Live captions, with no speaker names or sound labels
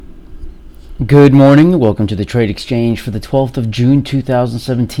Good morning. Welcome to the Trade Exchange for the 12th of June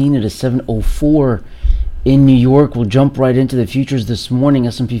 2017. It is 7:04 in New York. We'll jump right into the futures this morning.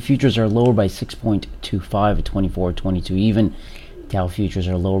 S&P futures are lower by 6.25 at 24.22 even. Dow futures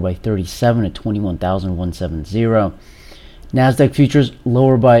are lower by 37 at 21,170. Nasdaq futures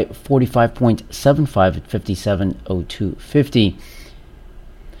lower by 45.75 at 57.0250.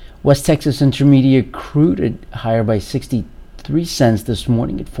 West Texas Intermediate crude higher by 63 cents this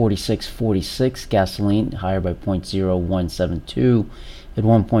morning at 46.46. Gasoline higher by 0.0172 at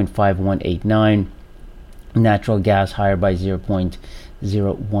 1.5189. Natural gas higher by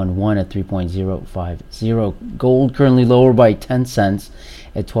 0.011 at 3.050. Gold currently lower by 10 cents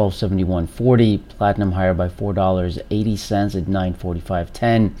at 1271.40. Platinum higher by $4.80 at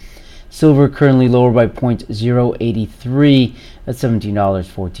 945.10. Silver currently lower by 0.083 at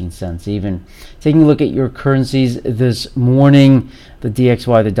 $17.14 even. Taking a look at your currencies this morning, the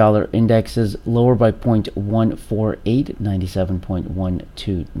DXY, the dollar index, is lower by 0.148 at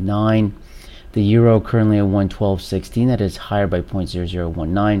 97.129. The euro currently at 112.16, that is higher by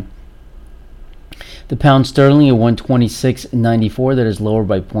 0.0019. The pound sterling at 126.94, that is lower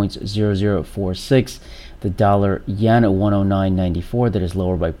by 0.0046. The dollar yen at 109.94, that is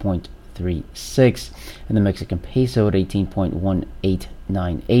lower by 0.36, and the Mexican peso at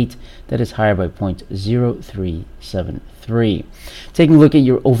 18.1898, that is higher by 0.0373. Taking a look at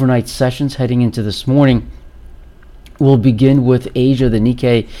your overnight sessions heading into this morning, we'll begin with Asia. The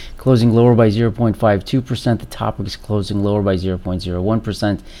Nikkei closing lower by 0.52%. The Topix closing lower by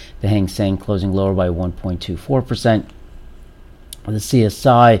 0.01%. The Hang Seng closing lower by 1.24%. The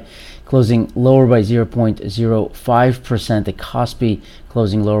CSI closing lower by 0.05%. The Kospi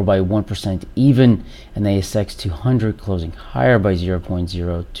closing lower by 1% even, and the ASX 200 closing higher by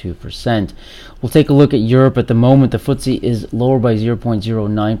 0.02%. We'll take a look at Europe at the moment. The FTSE is lower by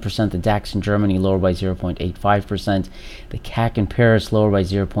 0.09%. The DAX in Germany lower by 0.85%. The CAC in Paris lower by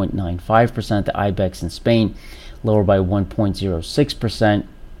 0.95%. The IBEX in Spain lower by 1.06%.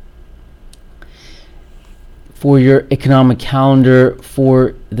 For your economic calendar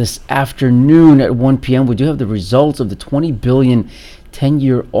for this afternoon at 1 p.m., we do have the results of the 20 billion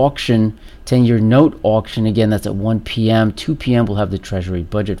 10-year auction, 10-year note auction. Again, that's at 1 p.m. 2 p.m., we'll have the Treasury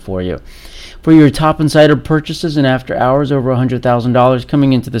budget for you. For your top insider purchases and after hours over $100,000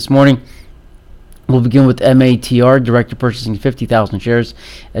 coming into this morning, we'll begin with MATR, director purchasing 50,000 shares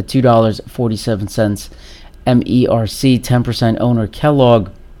at $2.47. MERC, 10% owner Kellogg,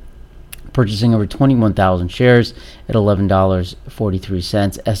 purchasing over 21,000 shares at $11.43.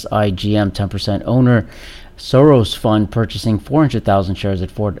 SIGM, 10% owner Soros Fund, purchasing 400,000 shares at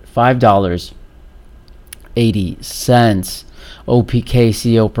 $5.80. OPK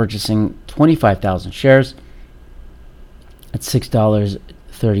CEO purchasing 25,000 shares at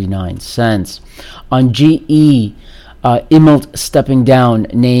 $6.39. On GE, Immelt stepping down,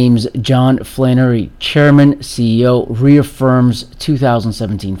 names John Flannery chairman, CEO, reaffirms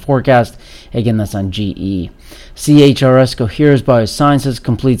 2017 forecast. Again, that's on GE. CHRS Coherus Biosciences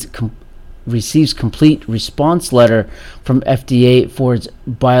receives complete response letter from FDA for its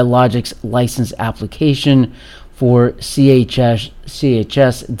biologics license application for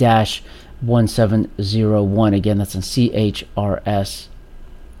CHS-1701. Again, that's on CHRS.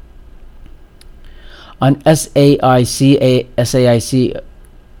 On SAIC,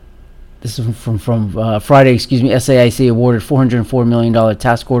 this is from Friday, SAIC awarded $404 million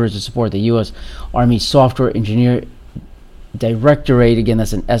task orders to support the U.S. Army Software Engineer Directorate. Again,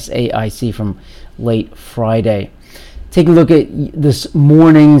 that's an SAIC from late Friday. Taking a look at this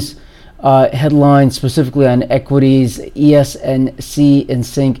morning's headlines, specifically on equities. ESNC and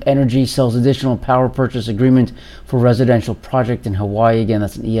Sync Energy sells additional power purchase agreement for residential project in Hawaii. Again,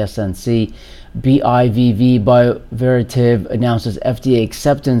 that's an ESNC. BIVV Bioverativ announces FDA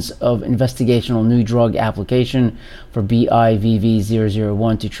acceptance of investigational new drug application for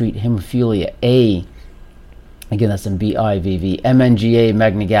BIVV001 to treat hemophilia A. Again, that's in BIVV. MNGA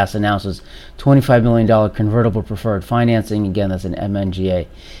Magnagas announces $25 million convertible preferred financing. Again, that's in MNGA.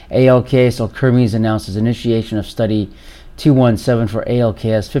 ALKS Alkermes announces initiation of study 217 for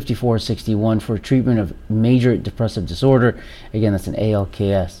ALKS 5461 for treatment of major depressive disorder. Again, that's an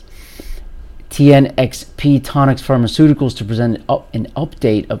ALKS. TNXP Tonix Pharmaceuticals to present an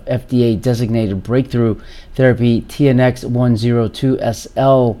update of FDA-designated breakthrough therapy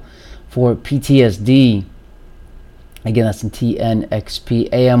TNX102SL for PTSD. Again, that's in TNXP.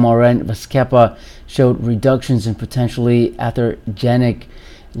 AMRN Vascepa showed reductions in potentially atherogenic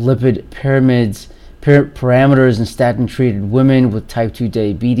lipid parameters in statin-treated women with type 2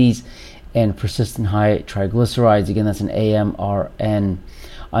 diabetes and persistent high triglycerides. Again, that's an AMRN.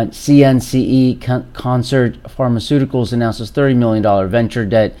 On CNCE, Concert Pharmaceuticals announces $30 million venture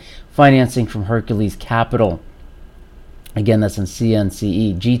debt financing from Hercules Capital. Again, that's in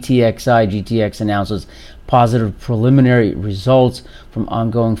CNCE. GTX announces positive preliminary results from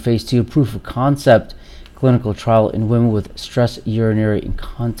ongoing phase 2 proof of concept clinical trial in women with stress urinary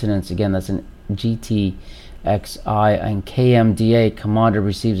incontinence. Again, that's in GTXI. And KMDA, Commander,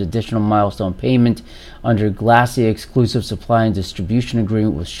 receives additional milestone payment under Glacia exclusive supply and distribution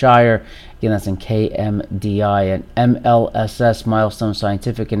agreement with Shire. Again, that's in KMDI. And MLSS, Milestone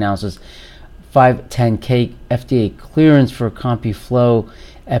Scientific, announces 510K FDA clearance for CompuFlow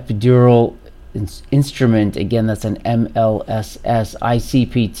epidural instrument. Again, that's an MLSS.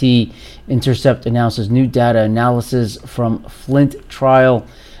 ICPT, Intercept, announces new data analysis from Flint trial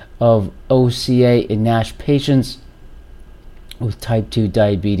of OCA in NASH patients with type 2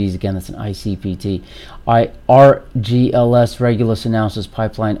 diabetes. Again, that's an ICPT. RGLS, Regulus, announces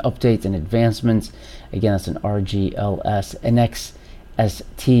pipeline updates and advancements. Again, that's an RGLS.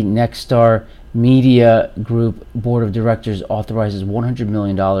 NXST, Nexstar Media Group Board of Directors authorizes $100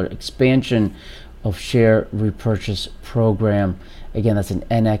 million expansion of share repurchase program. Again, that's an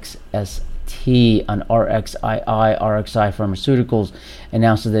NXST. On RXI Pharmaceuticals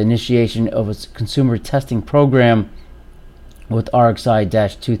announces the initiation of its consumer testing program with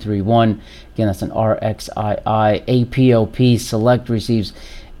RXI-231. Again, that's an RXII. APOP Select receives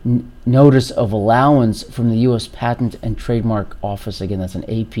notice of allowance from the U.S. Patent and Trademark Office. Again, that's an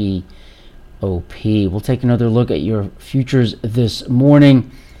APOP. We'll take another look at your futures this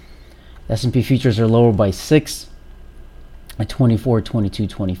morning. S&P futures are lower by 6 at 24, 22,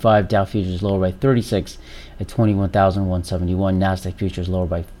 25. Dow futures lower by 36 at 21,171. Nasdaq futures lower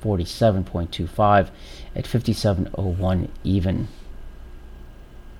by 47.25 at 57.01 even.